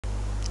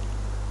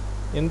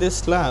In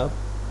this lab,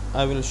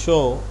 I will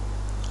show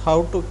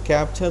how to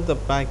capture the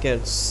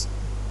packets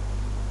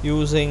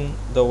using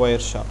the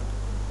Wireshark.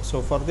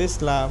 So for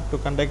this lab, to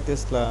conduct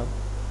this lab,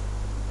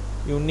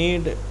 you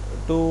need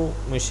two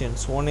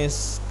machines. One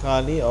is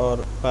Kali or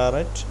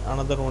Parrot,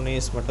 another one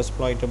is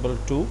Metasploitable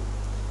 2.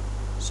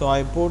 So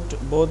I put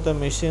both the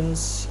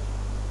machines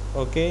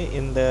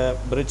in the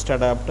bridged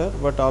adapter,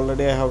 but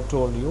already I have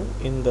told you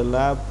in the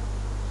lab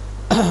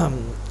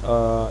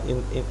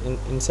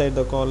inside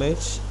the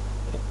college,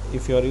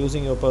 if you are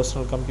using your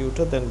personal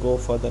computer, then go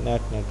for the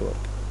NAT network.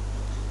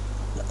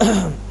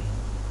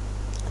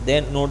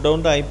 Then note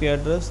down the IP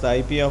address. The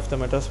IP of the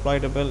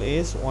Metasploitable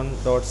is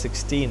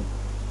 1.16,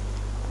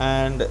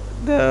 and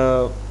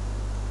the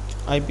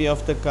IP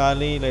of the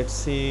Kali, let's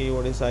see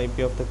what is IP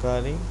of the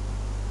Kali.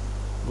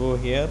 Go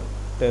here,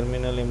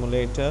 terminal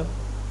emulator,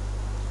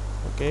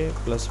 ++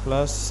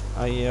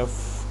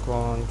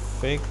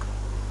 ifconfig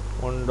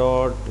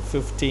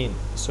 1.15.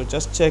 so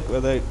just check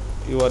whether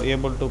you are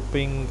able to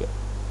ping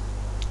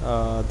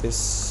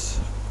this.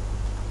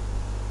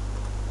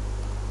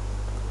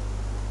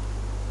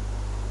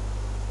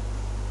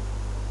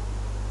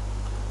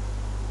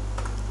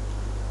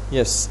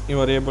 Yes, you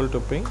are able to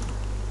ping.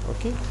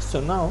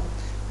 So now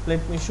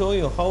let me show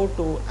you how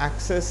to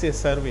access a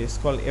service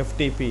called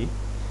FTP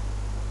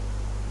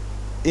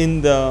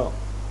in the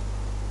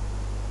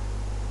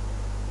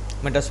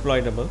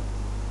Metasploitable.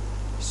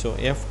 So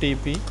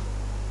FTP,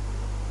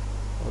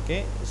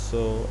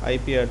 so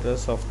IP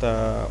address of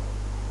the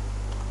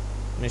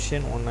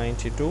machine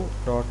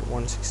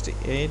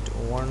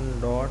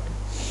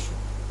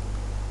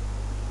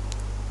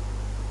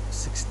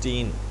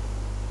 192.168.1.16.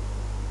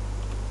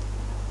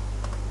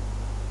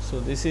 so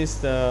this is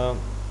the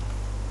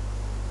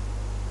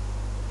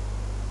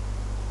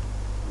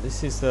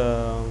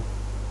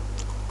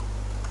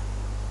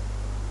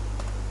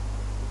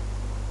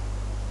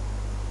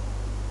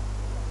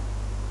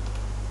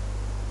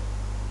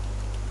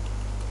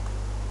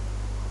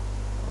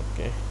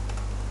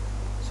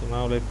so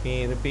now let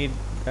me repeat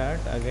that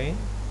again.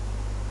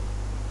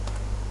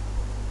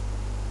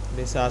 It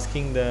is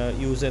asking the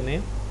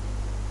username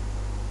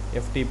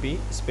FTP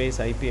space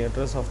IP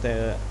address of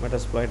the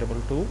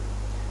Metasploitable 2.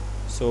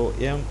 So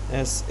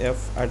MSF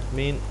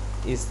admin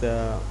is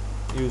the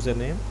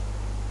username,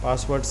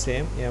 password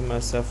same,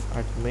 MSF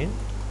admin.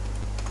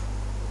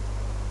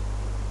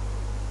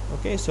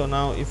 So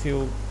now if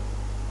you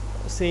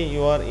see,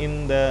 you are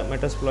in the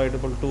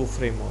Metasploitable 2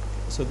 framework.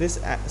 So this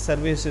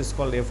service is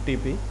called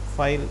FTP,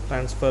 file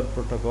transfer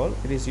protocol.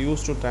 It is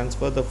used to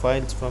transfer the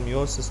files from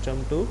your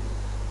system to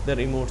the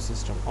remote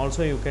system.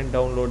 Also you can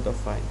download the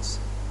files.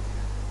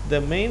 The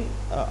main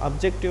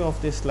objective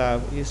of this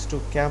lab is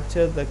to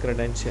capture the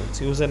credentials,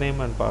 username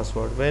and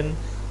password. When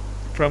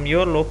from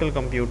your local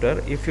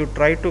computer, if you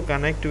try to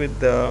connect with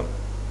the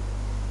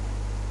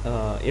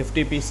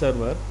FTP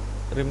server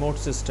remote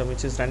system,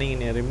 which is running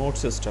in a remote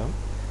system,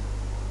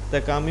 the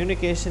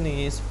communication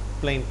is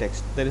plain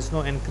text. There is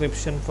no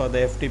encryption for the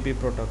FTP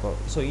protocol.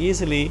 So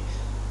easily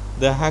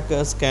the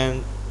hackers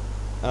can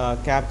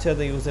capture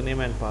the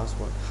username and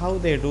password. How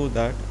they do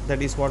that,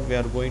 that is what we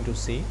are going to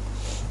see.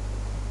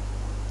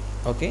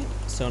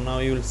 So now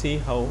you will see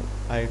how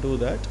I do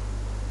that.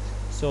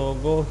 So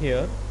go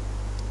here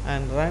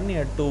and run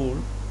a tool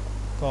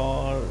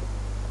called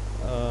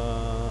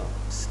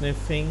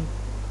Sniffing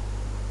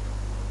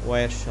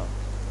Wireshark.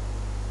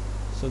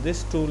 So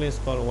this tool is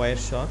called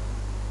Wireshark.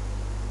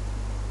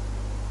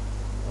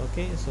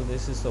 So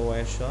this is the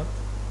Wireshark,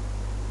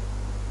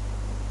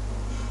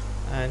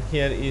 and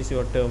here is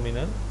your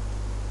terminal.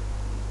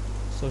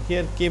 So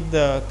here keep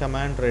the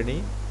command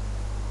ready.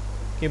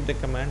 Keep the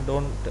command,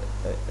 don't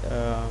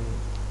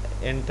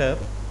enter,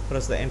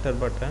 press the enter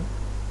button,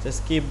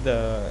 just keep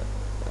the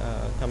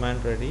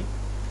command ready.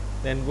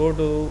 Then go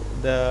to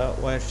the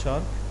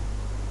Wireshark.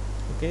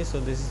 So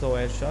this is the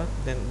Wireshark.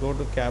 Then go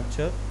to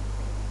capture,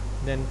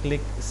 then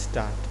click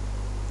start.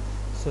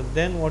 So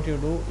then what you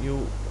do,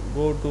 you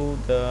go to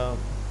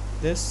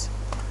this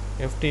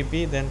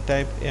FTP, then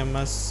type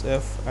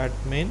MSF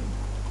admin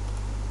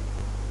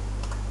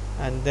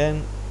and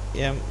then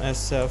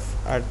MSF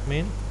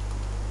admin.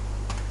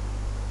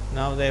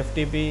 Now the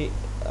FTP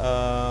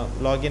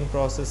login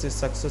process is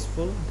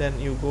successful. Then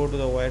you go to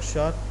the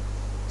Wireshark,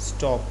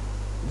 stop.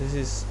 This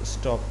is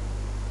stop,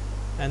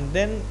 and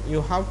then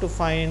you have to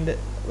find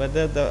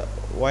whether the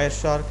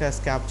Wireshark has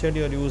captured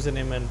your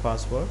username and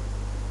password.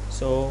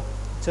 So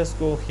just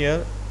go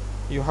here,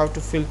 you have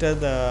to filter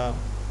the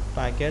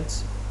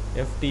packets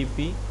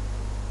FTP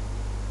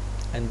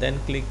and then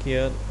click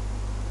here.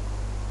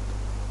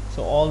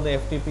 So all the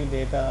FTP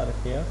data are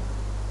here.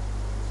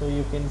 So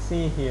you can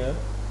see here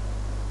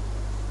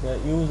the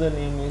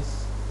username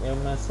is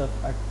MSF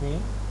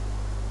admin.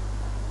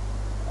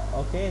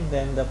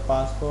 Then the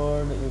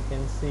password, you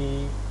can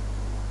see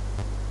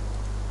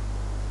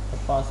the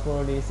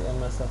password is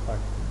MSF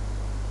admin.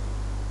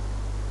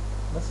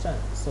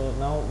 Understand? So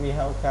now we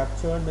have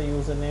captured the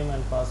username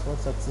and password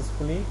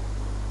successfully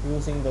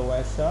using the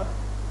Wireshark.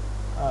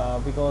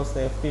 because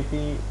the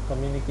FTP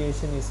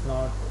communication is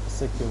not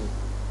secure.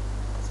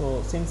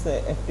 So since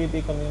the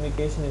FTP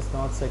communication is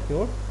not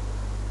secure,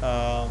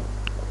 uh,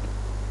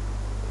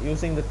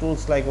 using the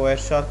tools like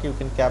Wireshark, you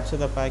can capture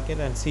the packet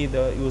and see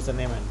the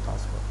username and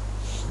password.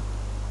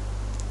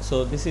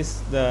 So this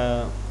is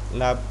the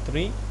lab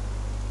 3.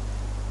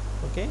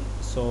 Okay,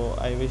 so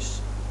I wish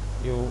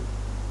you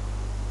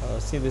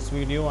see this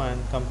video and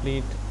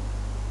complete,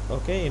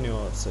 okay, in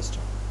your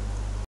system.